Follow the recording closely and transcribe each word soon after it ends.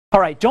All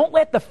right, don't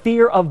let the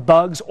fear of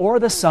bugs or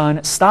the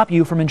sun stop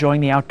you from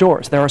enjoying the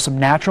outdoors. There are some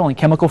natural and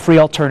chemical-free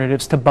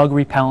alternatives to bug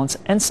repellents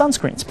and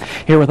sunscreens.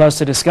 Here with us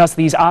to discuss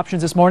these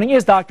options this morning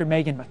is Dr.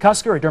 Meagen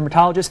McCusker, a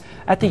dermatologist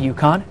at the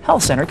UConn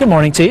Health Center. Good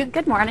morning to you.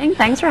 Good morning.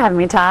 Thanks for having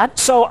me, Todd.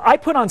 So I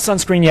put on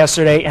sunscreen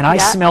yesterday and I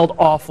smelled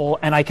awful,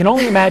 and I can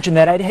only imagine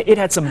that it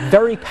had some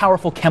very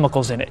powerful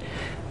chemicals in it.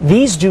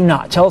 These do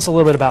not. Tell us a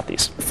little bit about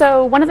these.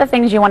 So one of the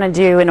things you want to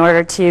do in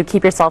order to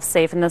keep yourself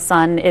safe in the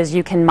sun is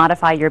you can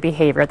modify your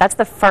behavior. That's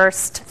the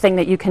first thing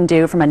that you can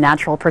do from a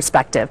natural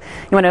perspective.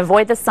 You want to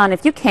avoid the sun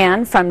if you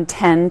can from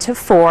 10 to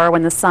 4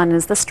 when the sun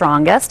is the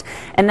strongest.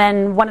 And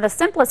then one of the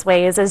simplest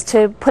ways is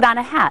to put on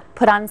a hat,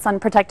 put on sun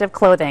protective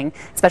clothing,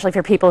 especially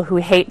for people who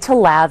hate to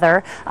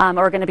lather or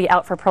are going to be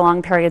out for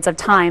prolonged periods of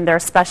time. There are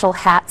special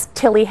hats,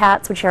 Tilly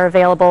hats, which are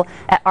available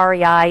at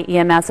REI,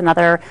 EMS, and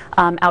other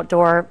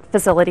outdoor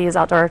facilities,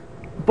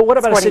 But what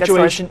about a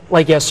situation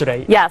like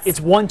yesterday? Yes.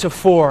 It's 1 to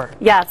 4.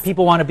 Yes.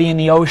 People want to be in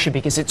the ocean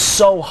because it's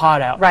so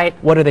hot out. Right.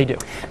 What do they do?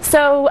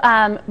 So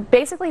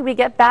basically we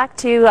get back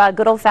to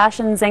good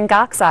old-fashioned zinc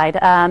oxide.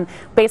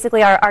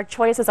 Basically our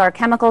choices are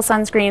chemical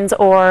sunscreens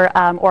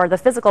or the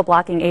physical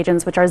blocking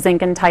agents, which are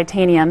zinc and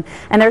titanium.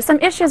 And there's some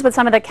issues with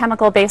some of the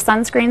chemical-based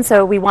sunscreens,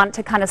 so we want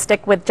to kind of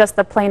stick with just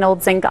the plain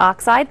old zinc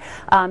oxide.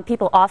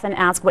 People often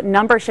ask what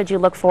number should you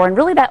look for, and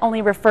really that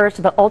only refers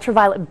to the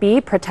ultraviolet B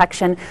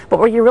protection. But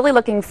what you're really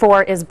looking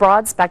for is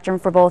broad spectrum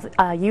for both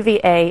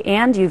UVA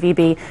and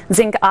UVB.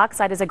 Zinc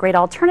oxide is a great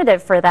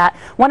alternative for that.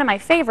 One of my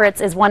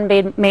favorites is one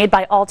made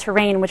by All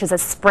Terrain, which is a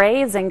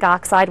spray zinc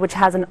oxide, which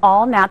has an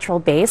all-natural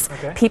base.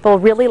 Okay. People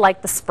really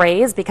like the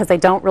sprays because they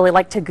don't really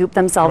like to goop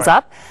themselves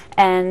up,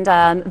 and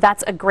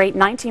that's a great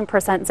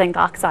 19% zinc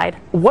oxide.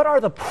 What are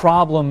the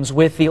problems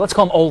with the, let's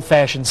call them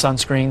old-fashioned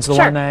sunscreens, the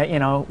one that, you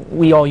know,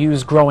 we all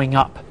used growing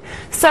up?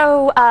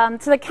 So,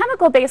 the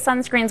chemical-based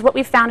sunscreens, what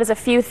we found is a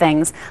few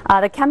things.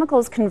 The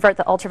chemicals convert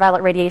the ultraviolet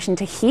radiation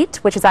to heat,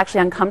 which is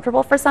actually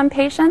uncomfortable for some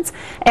patients,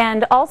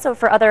 and also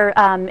for other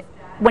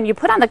when you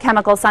put on the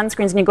chemical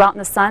sunscreens and you go out in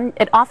the sun,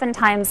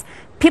 oftentimes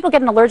people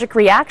get an allergic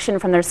reaction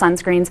from their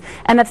sunscreens.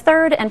 And the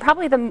third, and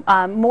probably the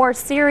more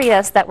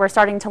serious that we're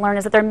starting to learn,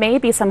 is that there may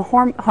be some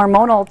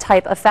hormonal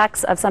type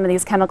effects of some of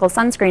these chemical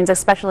sunscreens,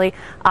 especially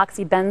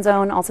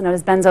oxybenzone, also known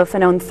as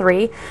benzophenone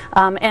 3.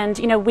 And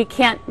you know, we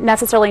can't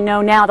necessarily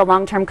know now the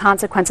long-term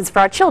consequences for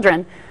our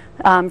children.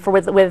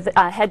 With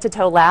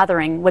head-to-toe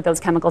lathering with those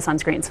chemical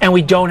sunscreens. And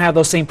we don't have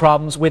those same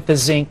problems with the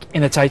zinc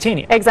and the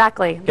titanium.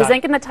 Exactly. The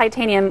zinc and the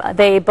titanium,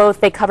 they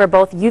cover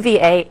both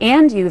UVA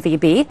and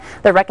UVB.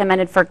 They're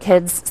recommended for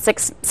kids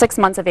six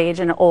months of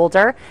age and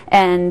older.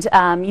 And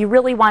you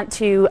really want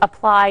to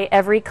apply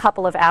every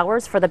couple of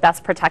hours for the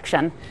best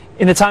protection.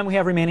 In the time we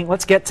have remaining,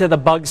 let's get to the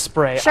bug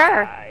spray.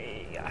 Sure.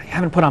 I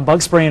haven't put on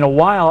bug spray in a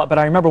while, but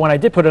I remember when I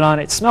did put it on,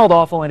 it smelled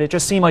awful, and it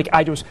just seemed like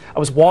I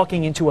was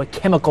walking into a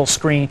chemical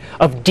screen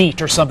of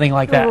DEET or something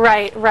like that.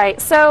 Right, right.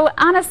 So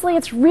honestly,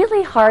 it's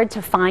really hard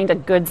to find a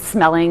good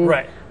smelling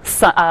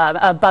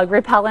a bug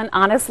repellent,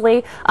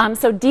 honestly.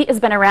 So DEET has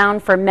been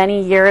around for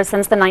many years,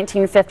 since the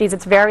 1950s.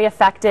 It's very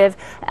effective,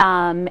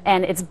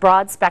 and it's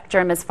broad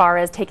spectrum as far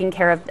as taking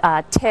care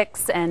of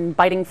ticks and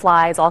biting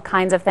flies, all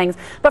kinds of things.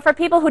 But for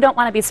people who don't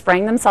want to be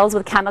spraying themselves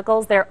with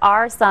chemicals, there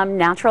are some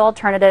natural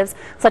alternatives,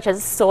 such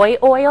as soy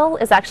oil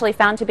is actually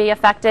found to be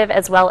effective,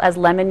 as well as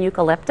lemon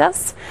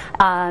eucalyptus,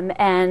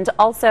 and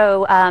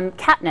also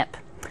catnip.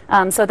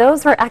 So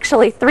those are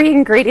actually 3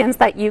 ingredients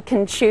that you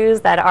can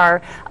choose that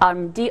are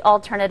DEET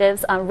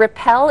alternatives.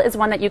 Repel is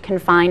one that you can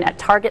find at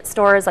Target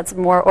stores. That's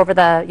more over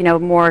the,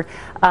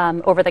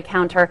 over the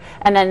counter.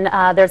 And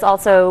then there's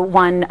also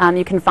one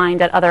you can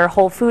find at other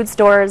Whole Food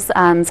stores,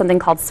 something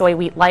called Soy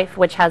Wheat Life,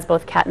 which has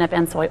both catnip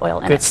and soy oil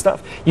in it. Good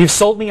stuff. You've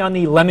sold me on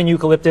the lemon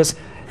eucalyptus.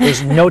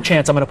 There's no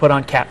chance I'm going to put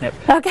on catnip.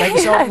 Okay. Thank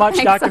you so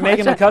much, Dr.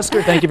 Meagen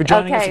McCusker. Thank you for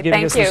joining us and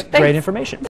giving us this great information.